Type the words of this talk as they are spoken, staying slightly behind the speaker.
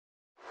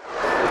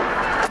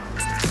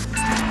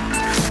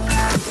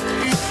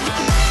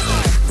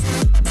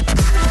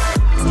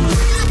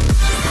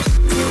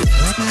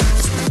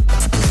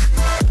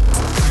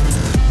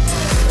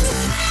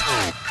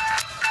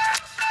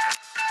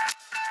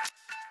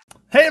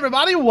Hey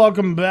everybody,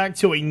 welcome back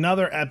to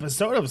another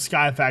episode of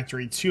Sky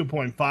Factory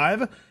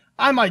 2.5.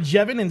 I'm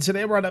iJevin, and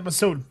today we're on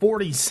episode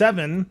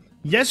 47.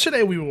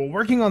 Yesterday we were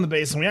working on the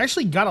base, and we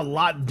actually got a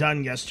lot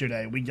done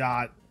yesterday. We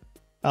got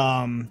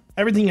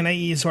everything in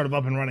AE sort of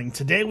up and running.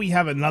 Today we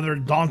have another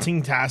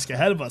daunting task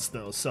ahead of us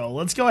though, so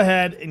let's go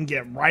ahead and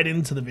get right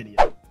into the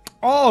video.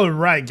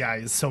 Alright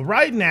guys, so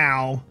right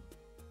now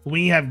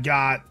we have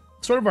got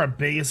sort of our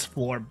base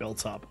floor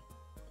built up.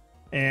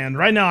 And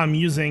right now I'm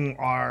using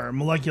our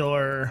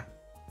molecular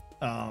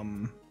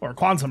or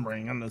quantum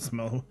ring on this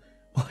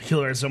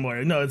molecular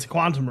similar. No, it's a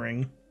quantum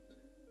ring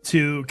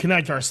to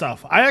connect our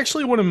stuff. I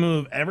actually want to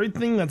move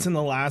everything that's in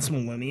the last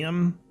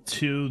millennium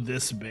to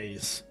this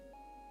base.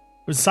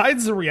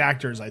 Besides the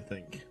reactors, I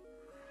think.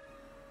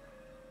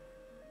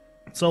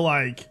 So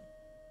like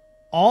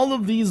all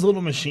of these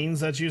little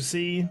machines that you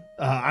see,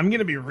 I'm going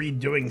to be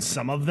redoing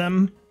some of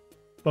them.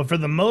 But for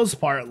the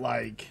most part,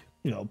 like,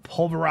 you know,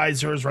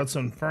 pulverizers,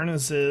 redstone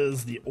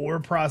furnaces, the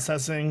ore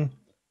processing,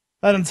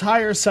 that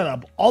entire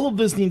setup, all of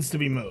this needs to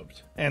be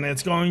moved. And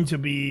it's going to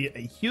be a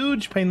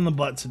huge pain in the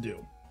butt to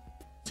do.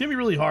 It's going to be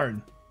really hard.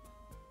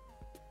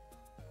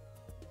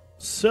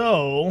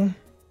 So,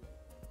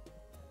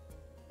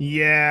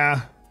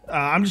 yeah.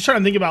 I'm just trying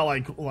to think about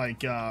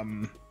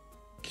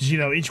because, you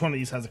know, each one of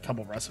these has a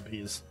couple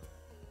recipes.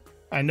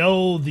 I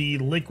know the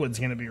liquid's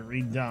going to be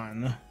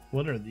redone.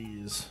 What are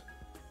these?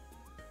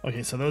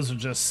 Okay, so those are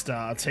just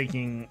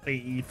taking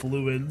AE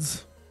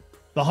fluids.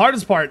 The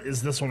hardest part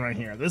is this one right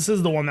here. This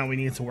is the one that we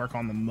need to work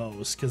on the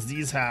most, because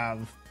these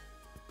have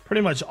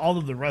pretty much all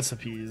of the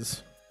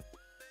recipes.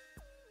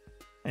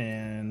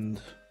 And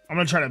I'm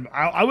going to try to...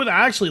 I would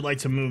actually like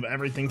to move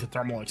everything to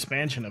thermal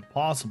expansion if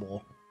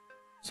possible.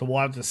 So we'll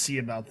have to see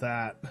about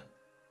that.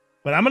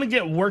 But I'm going to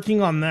get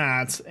working on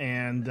that,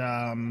 and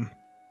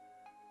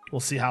we'll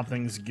see how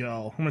things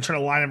go. I'm going to try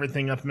to line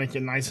everything up, make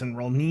it nice and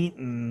real neat,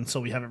 and so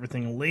we have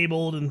everything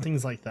labeled and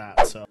things like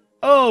that. So,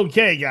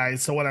 okay,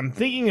 guys. So what I'm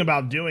thinking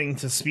about doing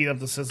to speed up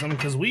the system,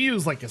 because we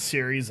use like a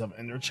series of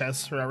ender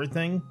chests for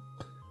everything,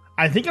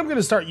 I think I'm going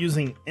to start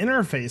using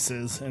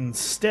interfaces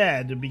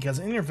instead, because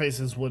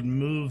interfaces would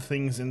move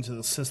things into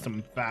the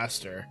system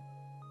faster.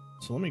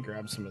 So let me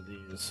grab some of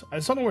these. I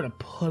just don't know where to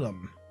put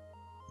them.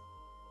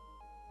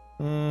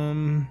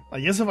 I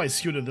guess if I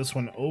scooted this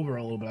one over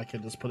a little bit, I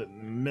could just put it in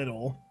the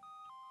middle.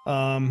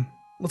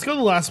 Let's go to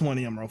the last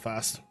millennium real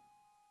fast.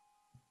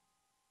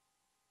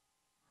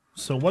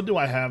 So what do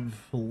I have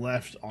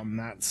left on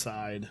that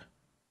side?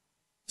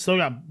 Still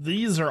got,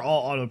 these are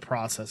all auto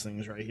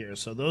processings right here,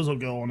 so those will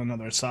go on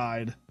another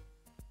side.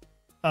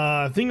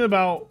 Thinking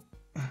about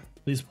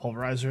these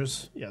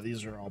pulverizers. Yeah,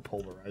 these are all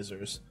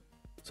pulverizers.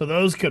 So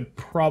those could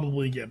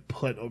probably get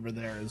put over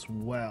there as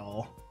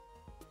well.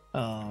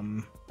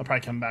 I'll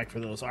probably come back for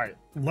those. All right,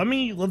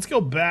 let's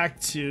go back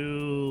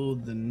to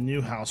the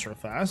new house real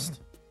fast.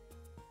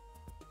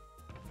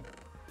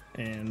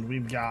 And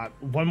we've got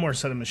one more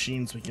set of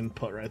machines we can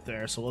put right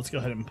there. So let's go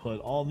ahead and put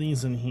all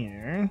these in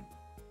here.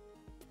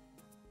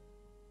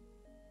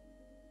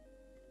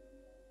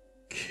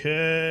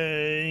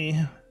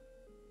 Okay.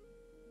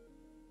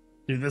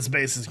 Dude, this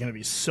base is going to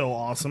be so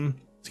awesome.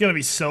 It's going to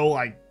be so,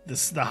 like,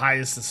 the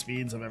highest of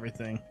speeds of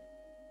everything.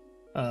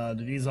 Do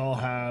these all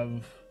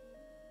have...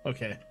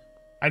 Okay.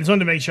 I just wanted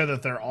to make sure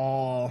that they're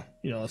all,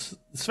 you know, as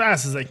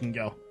fast as they can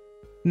go.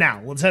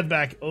 Now, let's head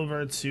back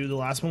over to the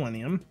last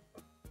millennium.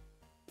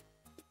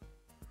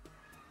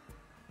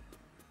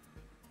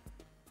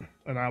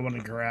 And I want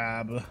to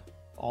grab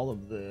all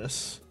of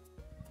this.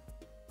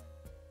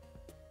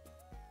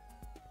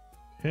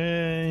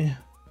 Okay.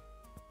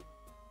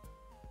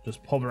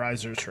 Just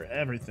pulverizers for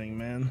everything,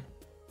 man.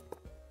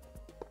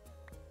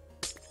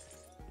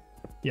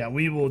 Yeah,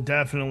 we will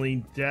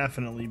definitely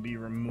be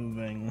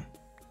removing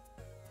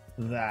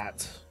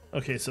that.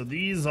 Okay, so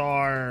these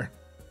are...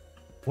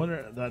 What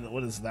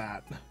is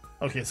that?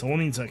 Okay, so we'll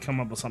need to come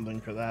up with something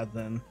for that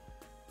then.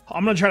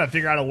 I'm going to try to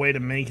figure out a way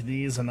to make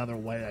these another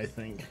way, I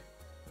think.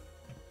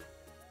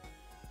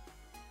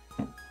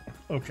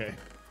 Okay.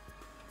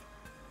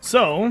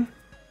 So,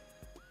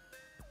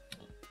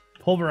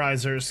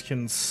 pulverizers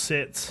can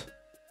sit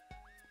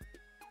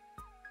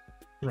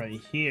right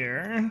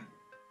here.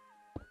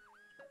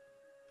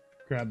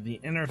 Grab the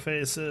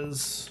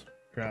interfaces.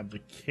 Grab the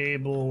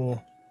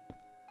cable.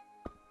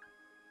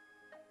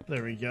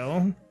 There we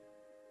go.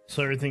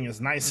 So everything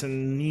is nice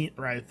and neat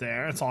right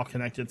there. It's all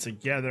connected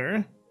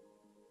together.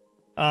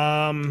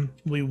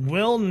 We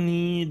will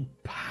need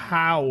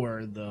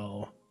power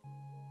though.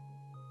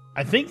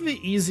 I think the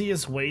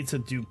easiest way to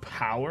do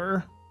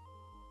power...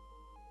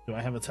 Do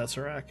I have a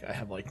tesseract? I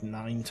have like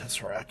 9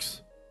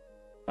 tesseracts.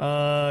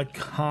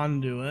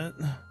 Conduit.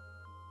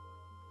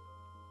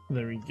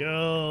 There we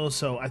go.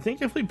 So I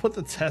think if we put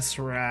the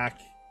tesseract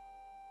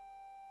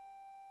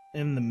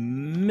in the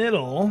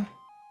middle...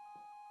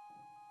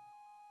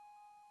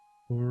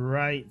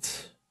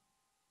 Right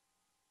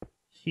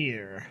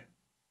here.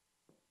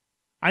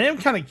 I am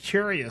kind of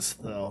curious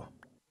though.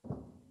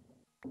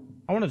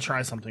 I want to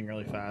try something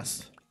really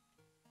fast.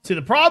 See,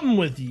 the problem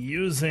with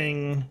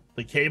using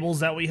the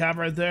cables that we have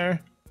right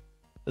there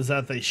is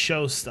that they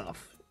show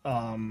stuff.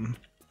 Paint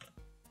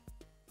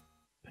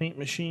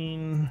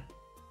machine,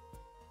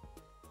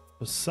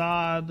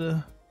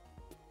 facade,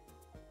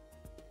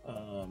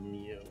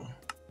 you.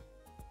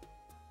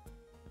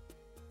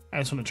 I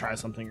just want to try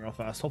something real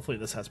fast. Hopefully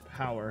this has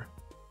power.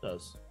 It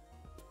does.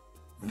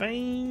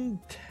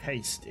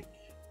 Fantastic.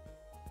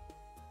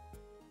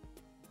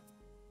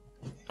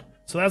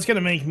 So that's going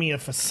to make me a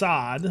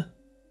facade.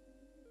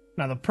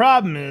 Now the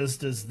problem is,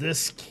 does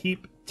this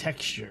keep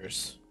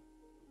textures?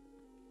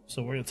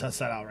 So we're going to test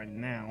that out right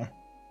now.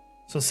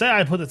 So say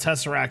I put the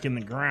tesseract in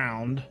the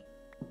ground,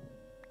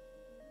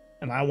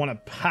 and I want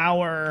to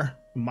power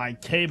my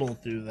cable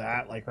through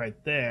that, like right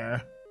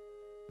there.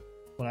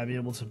 Would I be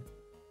able to...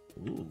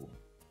 Ooh.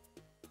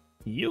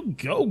 You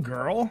go,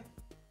 girl.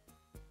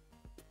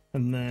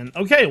 And then,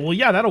 okay, well,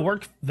 yeah, that'll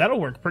work. That'll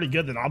work pretty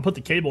good then. I'll put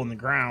the cable in the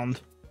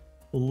ground.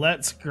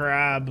 Let's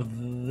grab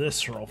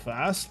this real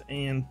fast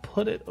and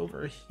put it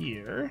over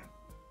here.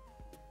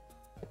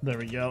 There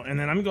we go. And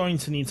then I'm going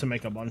to need to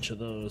make a bunch of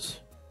those.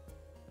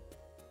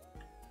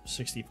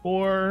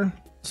 64.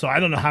 So I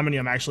don't know how many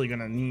I'm actually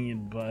going to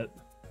need, but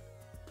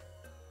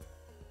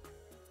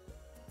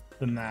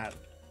then that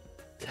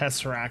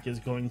tesseract is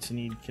going to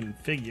need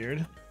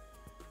configured.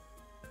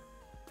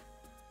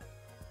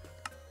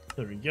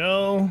 There we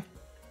go.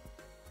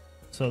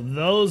 So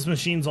those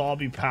machines will all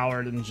be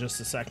powered in just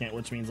a second,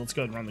 which means let's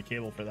go ahead and run the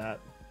cable for that.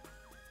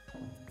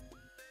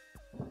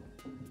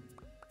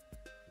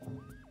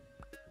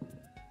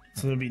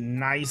 So it'll be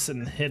nice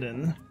and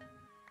hidden.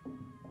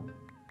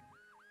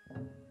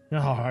 You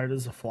know how hard it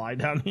is to fly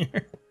down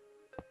here?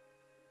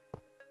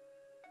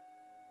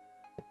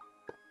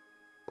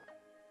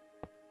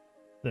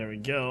 There we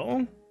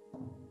go.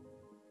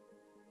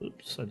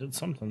 Oops, I did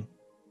something.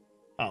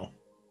 Oh.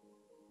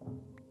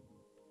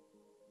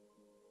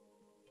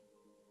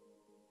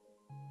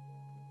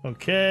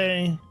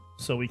 Okay,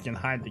 so we can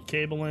hide the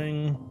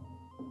cabling.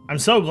 I'm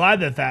so glad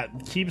that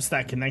that keeps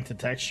that connected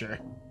texture.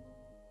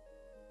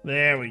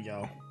 There we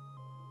go.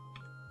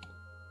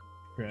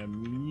 Grab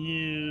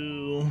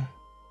you.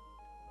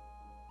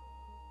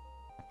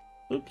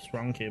 Oops,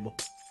 wrong cable.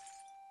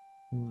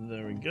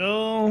 There we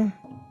go.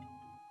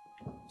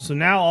 So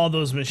now all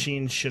those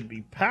machines should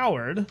be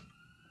powered.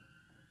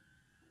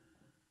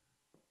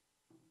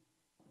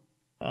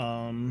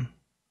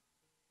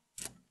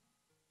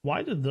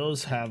 Why did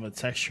those have a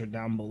texture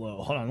down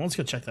below? Hold on, let's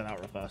go check that out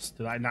real fast.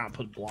 Did I not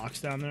put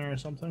blocks down there or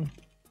something?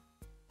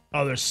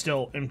 Oh, there's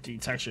still empty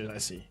textures, I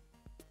see.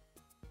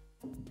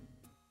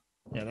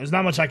 Yeah, there's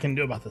not much I can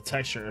do about the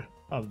texture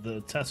of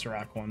the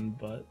tesseract one,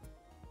 but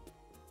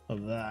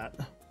of that.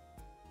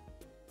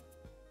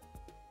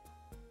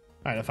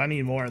 Alright, if I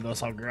need more of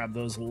those, I'll grab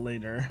those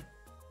later.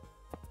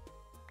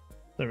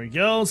 There we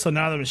go. So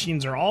now the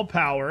machines are all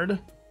powered.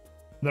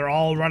 They're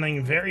all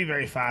running very,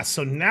 very fast.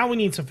 So now we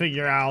need to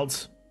figure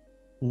out,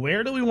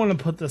 where do we want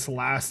to put this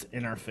last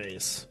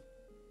interface?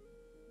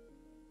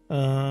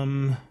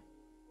 I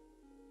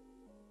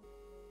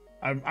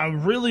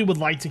really would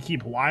like to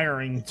keep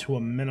wiring to a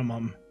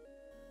minimum.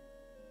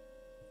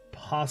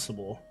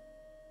 Possible.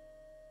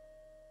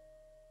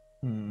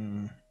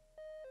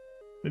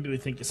 Maybe we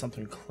think of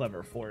something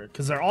clever for it,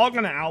 because they're all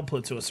going to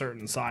output to a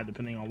certain side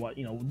depending on what,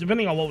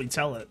 depending on what we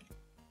tell it.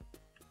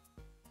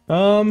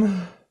 So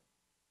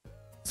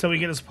we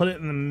can just put it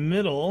in the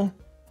middle,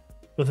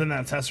 but then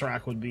that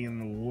tesseract would be in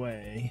the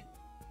way,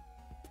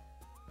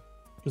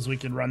 because we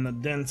could run the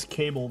dense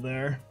cable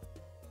there.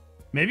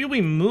 Maybe we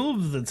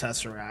move the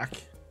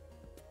tesseract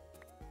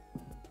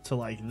to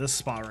like this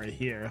spot right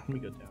here. Let me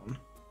go down.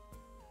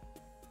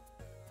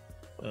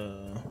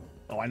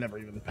 Oh, I never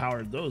even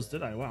powered those,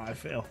 did I? Wow, I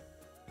fail.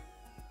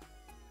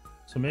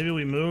 So maybe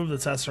we move the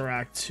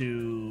tesseract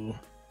to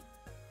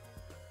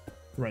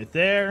right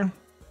there.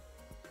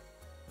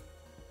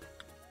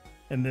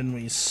 And then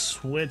we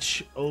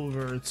switch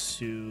over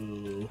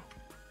to...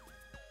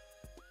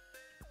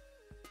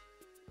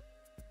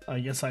 I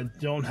guess I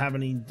don't have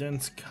any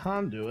dense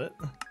conduit.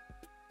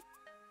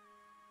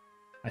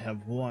 I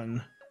have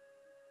one.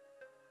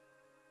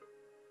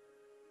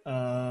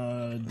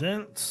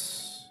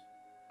 Dense.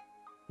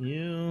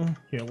 You.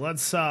 Here,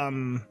 let's,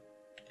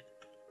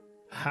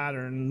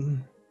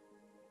 pattern.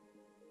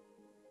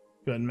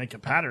 Go ahead and make a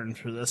pattern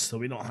for this so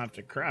we don't have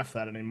to craft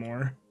that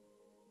anymore.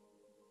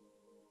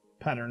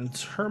 Pattern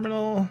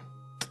terminal.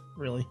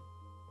 Really?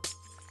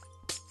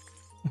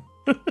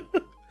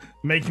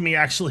 Make me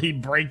actually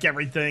break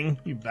everything,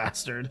 you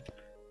bastard.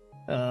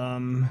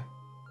 Crafting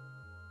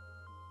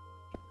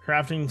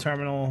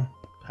terminal,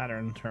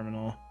 pattern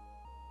terminal,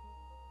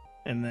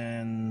 and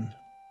then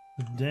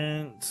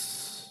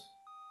dense.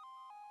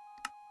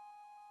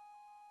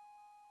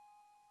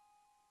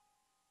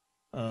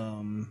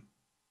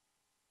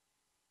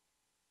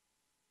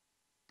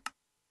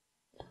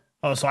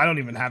 Oh, so I don't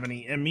even have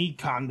any ME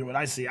conduit.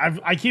 I see.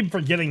 I keep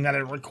forgetting that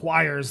it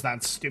requires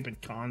that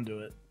stupid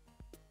conduit.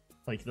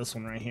 Like this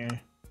one right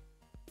here.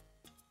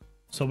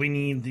 So we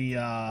need the,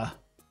 I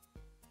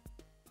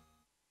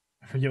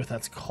forget what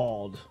that's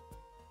called.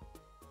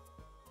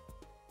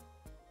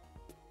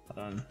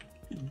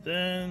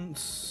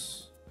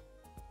 Dense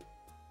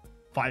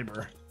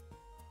fiber.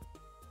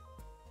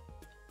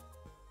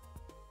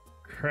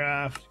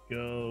 Craft,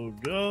 go.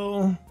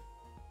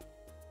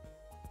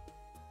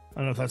 I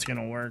don't know if that's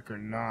gonna work or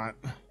not.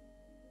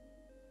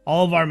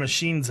 All of our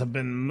machines have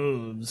been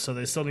moved, so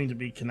they still need to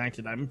be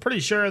connected. I'm pretty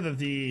sure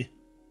that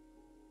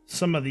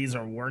some of these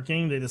are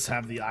working. They just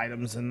have the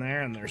items in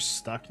there and they're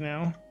stuck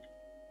now.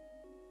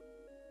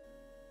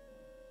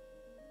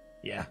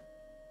 Yeah.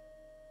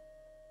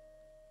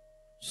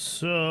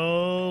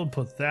 So,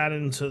 put that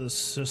into the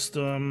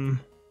system.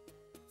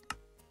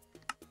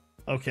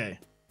 Okay.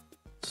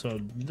 So,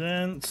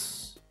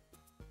 dense.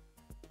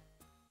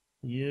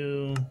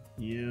 You.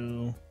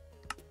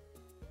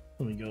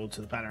 Let me go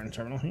to the pattern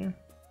terminal here.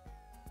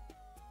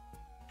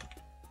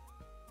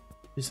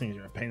 These things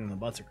are a pain in the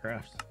butt to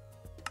craft.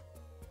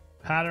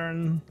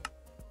 Pattern.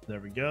 There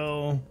we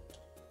go.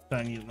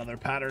 I need another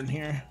pattern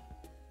here.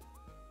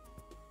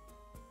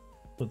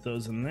 Put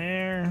those in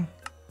there.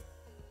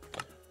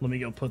 Let me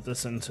go put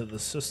this into the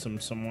system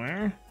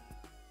somewhere.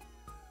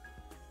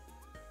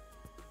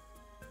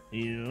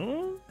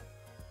 You.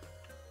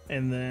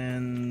 And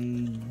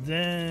then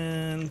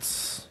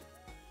dense.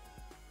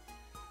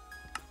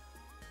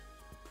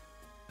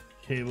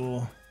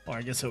 Cable. Or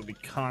I guess it would be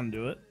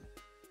conduit.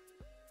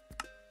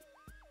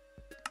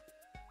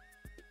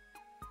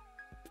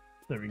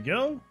 There we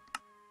go.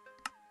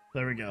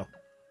 There we go.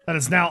 That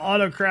is now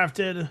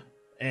auto-crafted.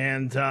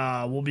 And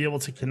we'll be able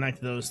to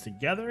connect those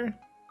together.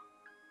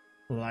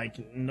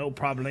 Like, no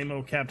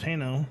problemo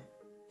captano.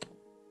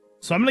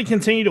 So I'm going to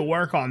continue to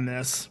work on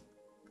this.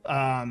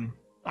 I'm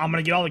going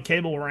to get all the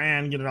cable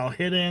ran, get it all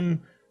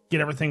hidden,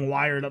 get everything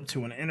wired up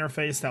to an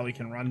interface that we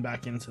can run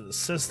back into the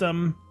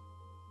system.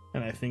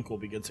 And I think we'll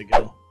be good to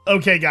go.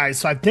 Okay, guys,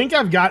 so I think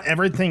I've got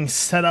everything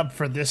set up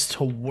for this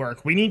to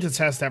work. We need to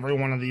test every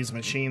one of these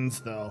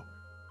machines, though.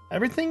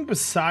 Everything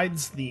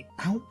besides the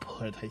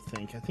output, I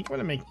think. I think I'm going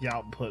to make the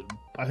output...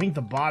 I think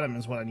the bottom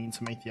is what I need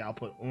to make the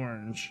output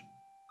orange.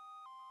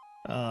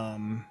 I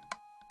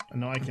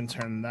know I can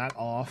turn that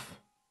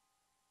off.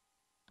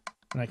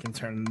 And I can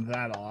turn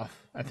that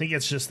off. I think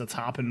it's just the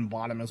top and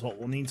bottom is what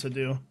we'll need to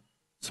do.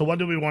 So what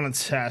do we want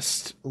to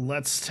test?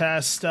 Let's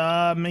test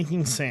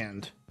making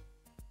sand.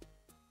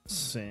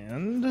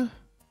 Sand.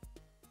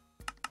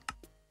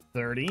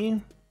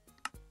 30.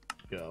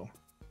 Go.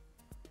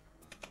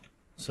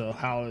 So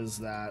how is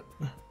that?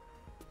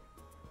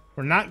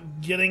 We're not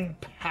getting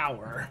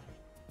power,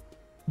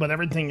 but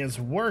everything is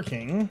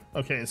working.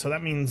 Okay, so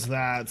that means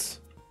that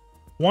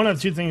one of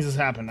two things has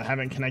happened. I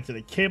haven't connected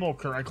a cable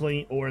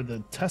correctly, or the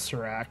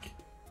tesseract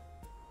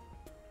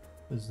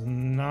is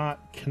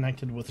not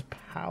connected with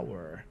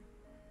power.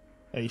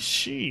 I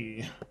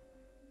see.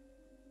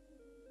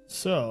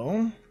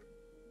 So,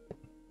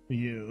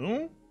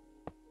 you,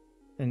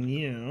 and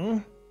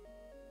you,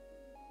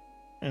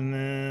 and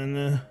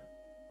then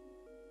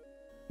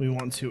we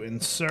want to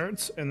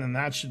insert, and then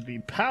that should be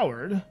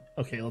powered.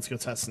 Okay, let's go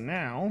test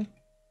now.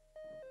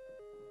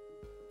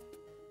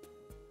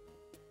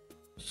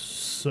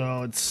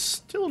 So it's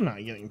still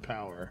not getting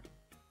power.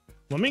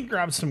 Let me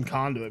grab some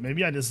conduit.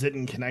 Maybe I just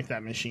didn't connect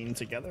that machine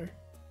together.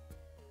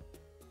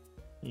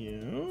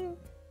 You.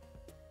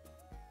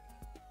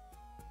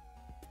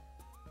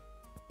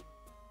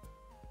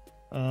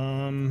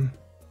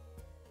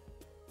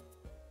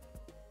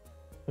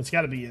 It's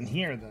got to be in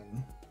here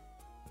then.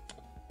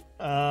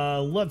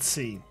 Let's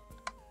see.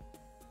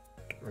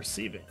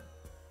 Receiving.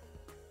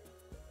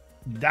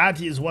 That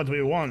is what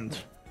we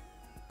want.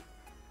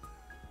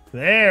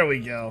 There we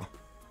go.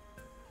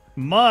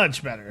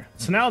 Much better.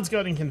 So now let's go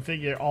ahead and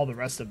configure all the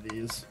rest of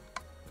these.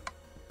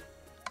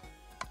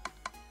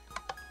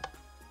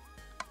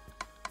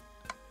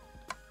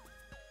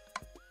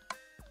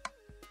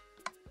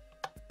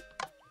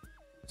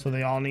 So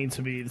they all need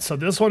to be... So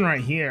this one right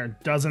here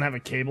doesn't have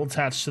a cable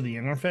attached to the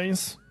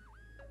interface.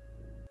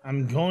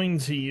 I'm going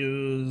to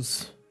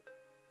use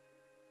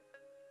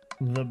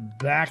the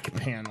back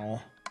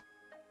panel,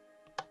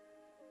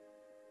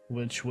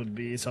 which would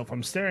be... So if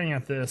I'm staring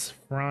at this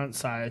front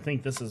side, I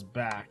think this is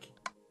back.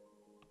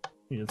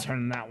 You need to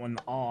turn that one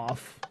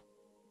off.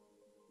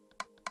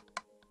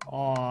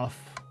 Off.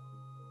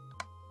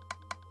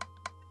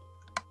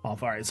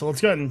 Off. All right, so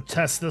let's go ahead and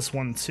test this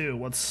one too.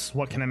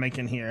 What can I make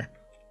in here?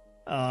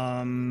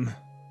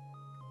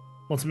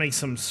 Let's make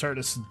some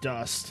Certus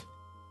dust.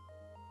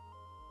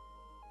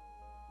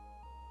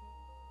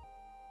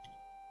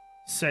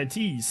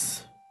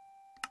 Certis.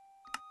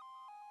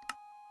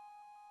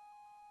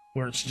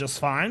 Works just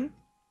fine.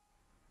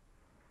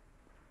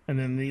 And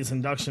then these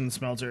induction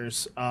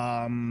smelters.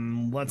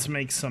 Let's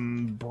make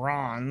some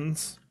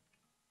bronze.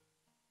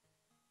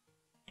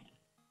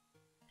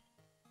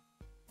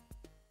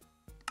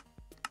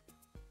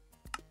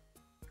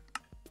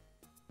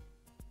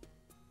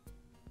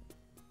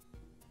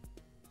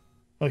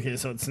 Okay,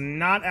 so it's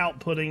not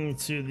outputting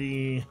to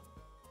the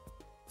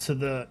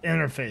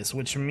interface,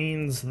 which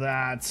means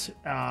that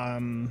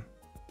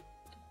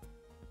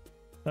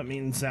That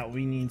means that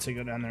we need to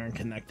go down there and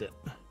connect it.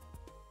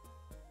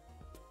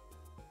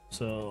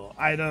 So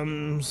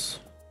items.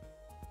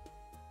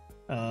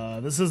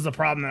 This is the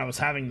problem that I was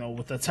having though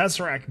with the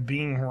Tesseract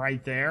being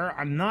right there.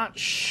 I'm not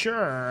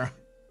sure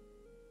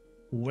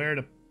where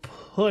to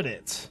put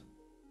it.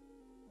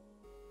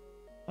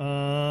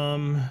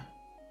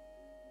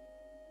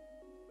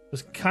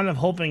 Was kind of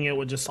hoping it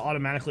would just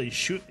automatically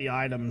shoot the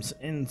items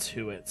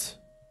into it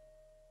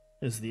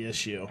is the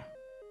issue.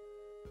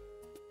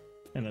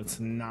 And it's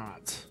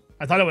not.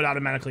 I thought it would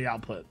automatically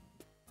output.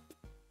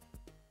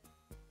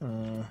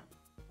 I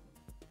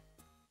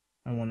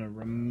want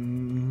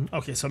to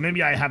okay, so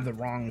maybe I have the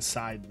wrong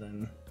side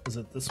then. Is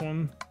it this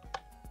one?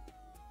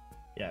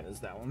 Yeah, it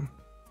is that one.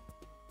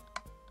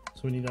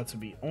 So we need that to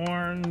be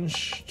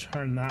orange.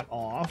 Turn that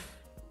off.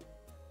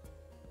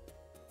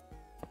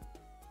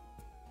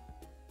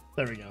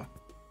 There we go.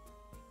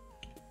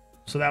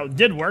 So that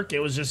did work. It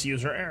was just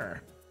user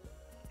error.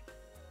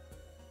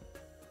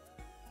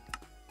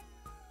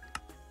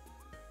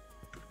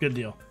 Good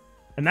deal.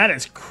 And that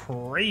is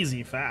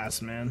crazy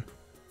fast, man.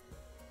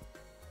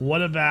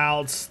 What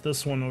about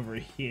this one over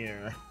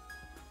here?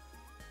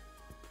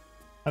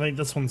 I think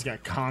this one's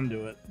got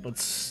conduit, but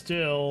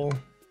still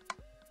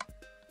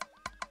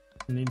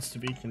needs to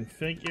be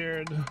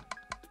configured.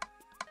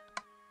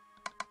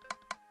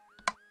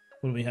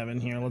 What do we have in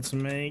here? Let's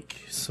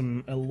make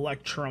some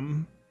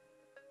electrum.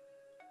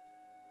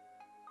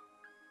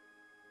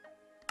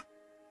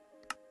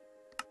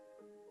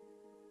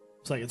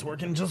 Looks like it's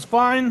working just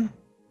fine.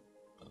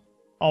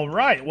 All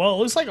right, well, it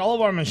looks like all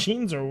of our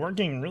machines are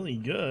working really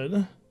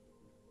good.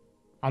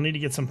 I'll need to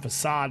get some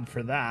facade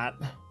for that.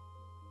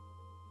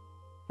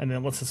 And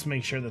then let's just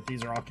make sure that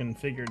these are all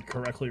configured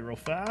correctly real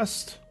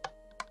fast.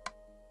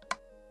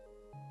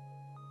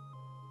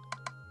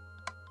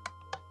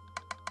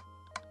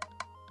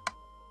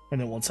 And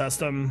then we'll test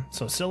them.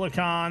 So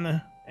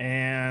silicon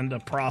and a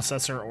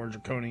processor or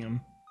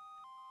zirconium.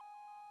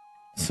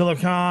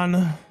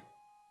 Silicon.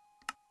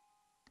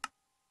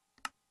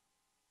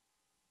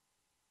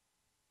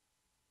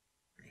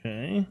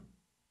 Okay.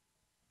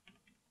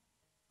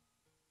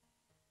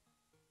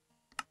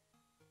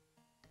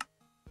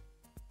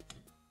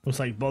 Looks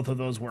like both of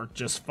those work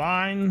just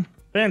fine.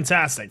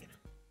 Fantastic.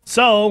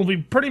 So we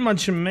pretty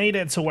much made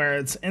it to where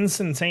it's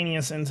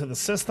instantaneous into the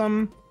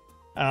system.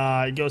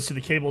 It goes to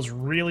the cables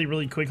really,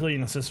 really quickly,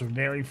 and it's just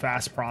very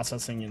fast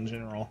processing in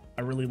general.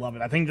 I really love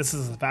it. I think this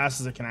is as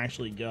fast as it can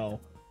actually go.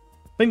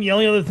 I think the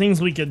only other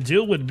things we could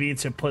do would be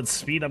to put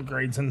speed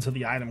upgrades into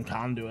the item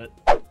conduit.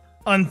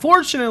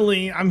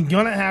 Unfortunately, I'm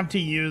gonna have to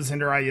use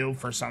Ender IO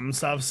for some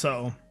stuff,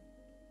 so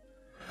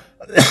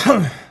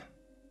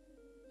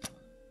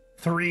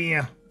 3,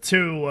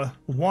 2,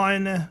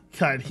 1,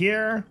 cut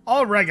here.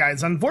 All right,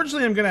 guys.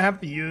 Unfortunately, I'm gonna have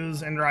to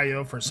use Ender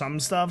IO for some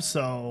stuff,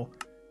 so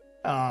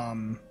let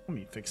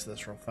me fix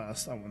this real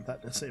fast. I want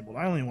that disabled.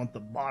 I only want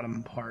the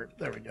bottom part.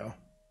 There we go.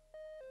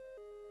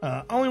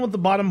 I only want the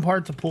bottom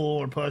part to pull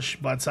or push,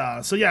 but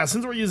so yeah,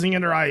 since we're using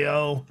Ender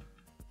IO,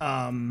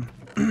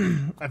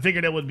 I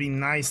figured it would be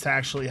nice to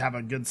actually have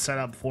a good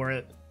setup for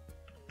it.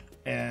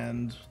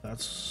 And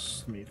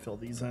that's, let me fill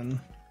these in.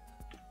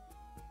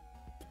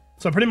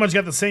 So I pretty much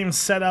got the same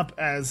setup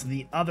as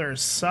the other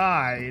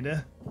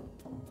side.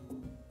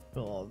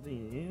 Fill all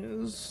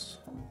these.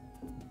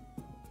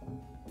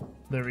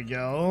 There we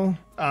go.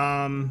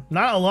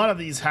 Not a lot of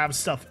these have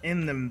stuff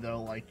in them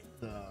though, like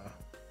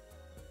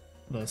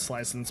the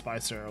slice and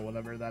spicer or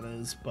whatever that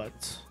is,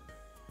 but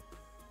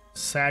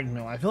sag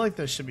mill. I feel like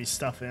there should be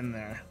stuff in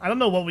there. I don't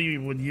know what we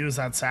would use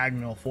that sag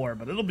mill for,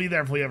 but it'll be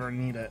there if we ever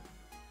need it.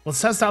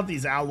 Let's test out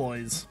these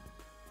alloys.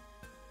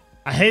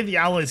 I hate the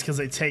alloys because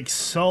they take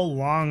so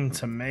long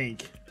to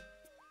make.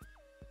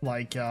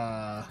 Like,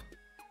 this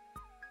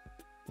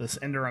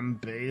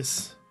Enderum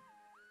base.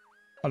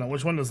 Oh no,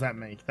 which one does that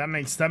make? That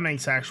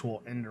makes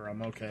actual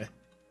Enderum, okay.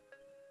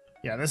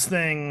 Yeah, this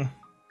thing,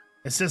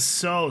 it's just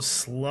so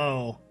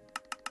slow.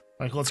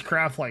 Like, let's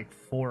craft like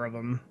 4 of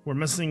them. We're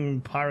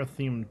missing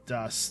pyrothene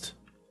dust.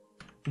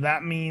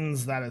 That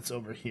means that it's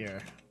over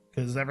here,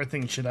 because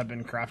everything should have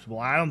been craftable.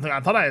 I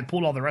thought I had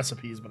pulled all the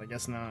recipes, but I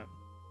guess not.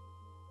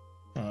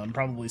 I'm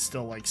probably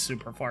still like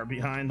super far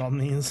behind on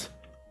these.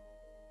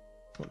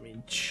 Let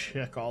me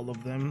check all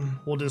of them.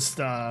 We'll just,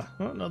 oh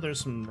no,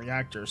 there's some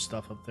reactor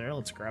stuff up there.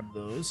 Let's grab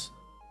those.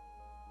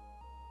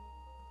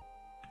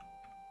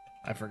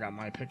 I forgot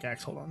my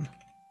pickaxe, hold on.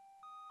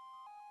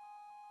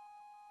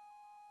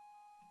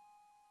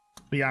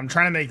 But yeah, I'm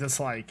trying to make this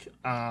like,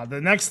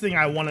 the next thing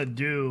I want to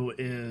do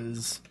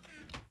is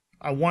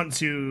I want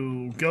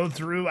to go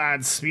through,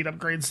 add speed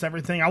upgrades to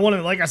everything. I want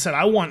to, like I said,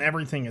 I want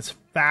everything as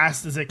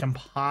fast as it can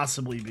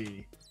possibly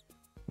be.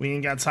 We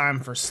ain't got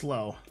time for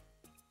slow.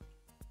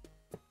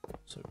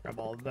 So grab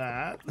all of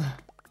that.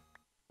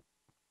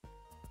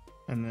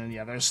 And then,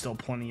 yeah, there's still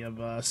plenty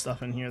of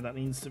stuff in here that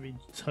needs to be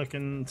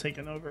taken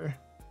over.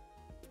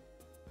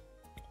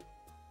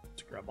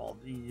 Let's grab all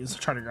these.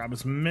 Try to grab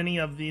as many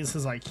of these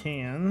as I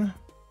can.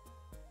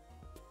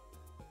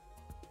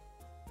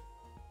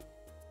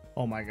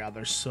 Oh my god,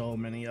 there's so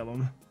many of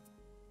them.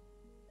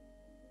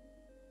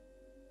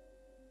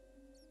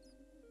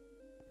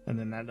 And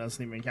then that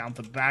doesn't even count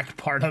the back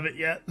part of it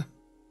yet.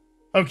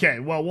 Okay,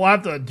 well, we'll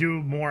have to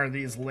do more of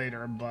these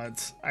later,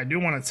 but I do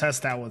want to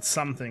test out with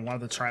something. We'll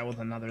have to try it with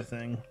another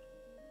thing.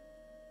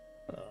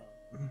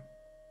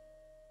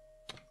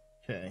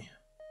 Okay.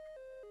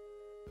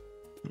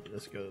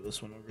 Let's go to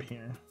this one over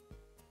here.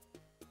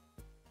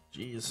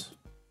 Jeez.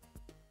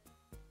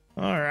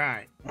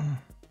 Alright.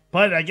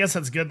 But I guess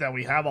it's good that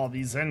we have all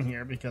these in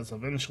here, because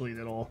eventually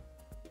it'll,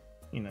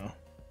 you know...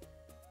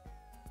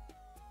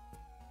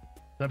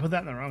 Did I put that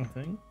in the wrong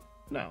thing?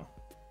 No.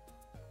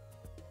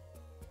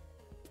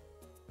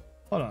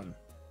 Hold on.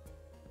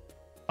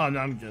 Oh, no,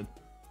 I'm good.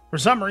 For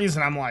some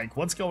reason, I'm like,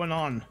 what's going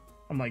on?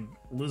 I'm like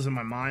losing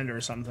my mind or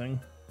something.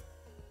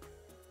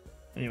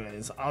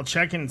 Anyways, I'll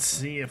check and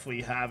see if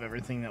we have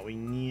everything that we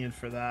need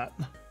for that.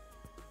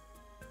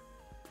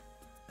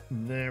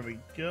 There we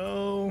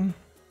go.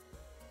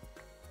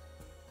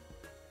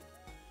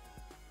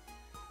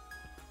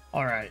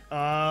 Alright,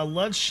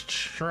 let's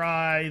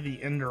try the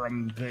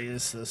interim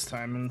base this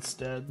time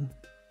instead.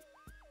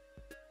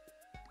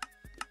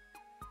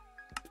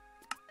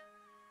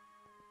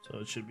 So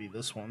it should be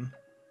this one.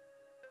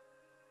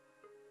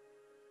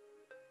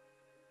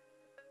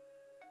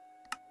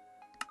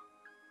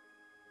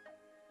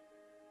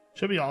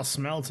 Should be all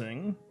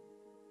smelting.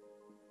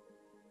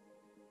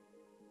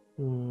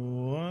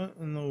 What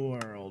in the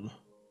world?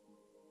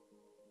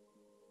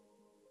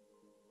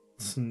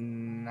 It's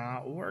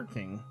not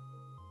working.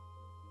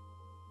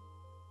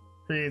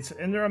 Creates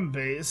interim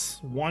base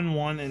 1,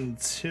 1, and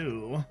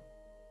 2.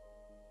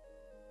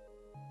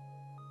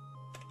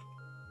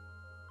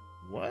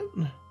 What?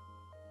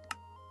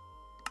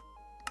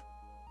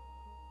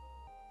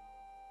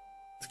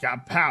 It's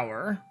got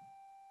power.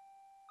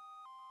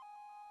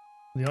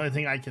 The only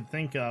thing I could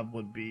think of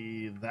would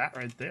be that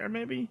right there,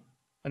 maybe?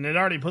 And it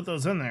already put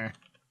those in there.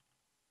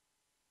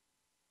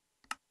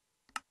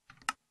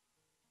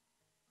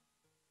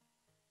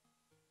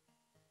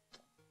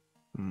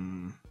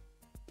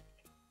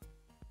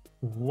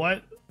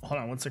 What?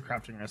 Hold on, what's the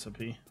crafting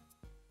recipe?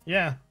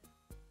 Yeah.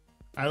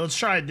 Alright, let's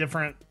try a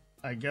different,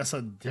 I guess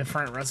a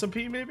different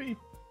recipe, maybe?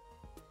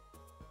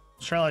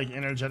 Let's try like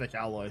energetic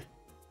alloy.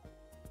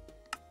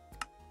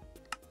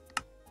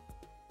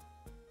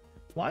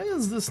 Why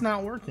is this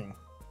not working?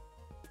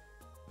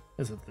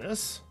 Is it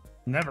this?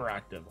 Never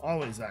active,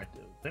 always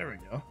active. There we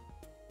go.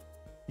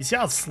 You see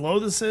how slow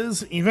this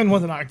is? Even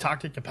with an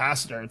octoctic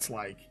capacitor, it's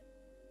like...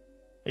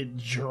 it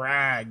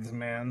drags,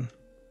 man.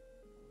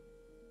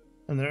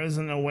 And there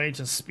isn't a way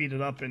to speed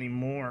it up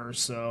anymore,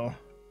 so...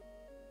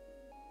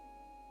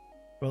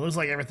 But it looks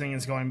like everything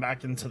is going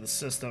back into the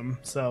system,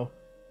 so...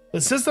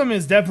 The system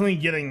is definitely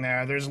getting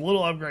there. There's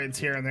little upgrades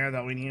here and there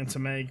that we need to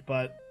make,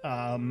 but...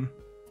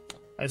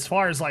 as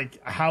far as,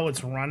 like, how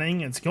it's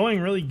running, it's going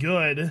really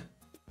good.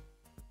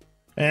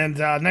 And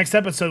next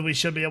episode, we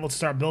should be able to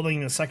start building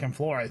the second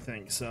floor, I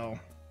think, so...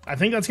 I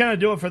think that's going to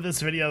do it for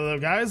this video, though,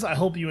 guys. I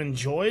hope you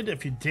enjoyed.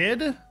 If you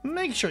did,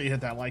 make sure you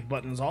hit that like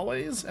button as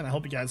always, and I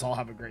hope you guys all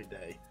have a great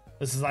day.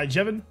 This is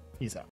iJevin. Peace out.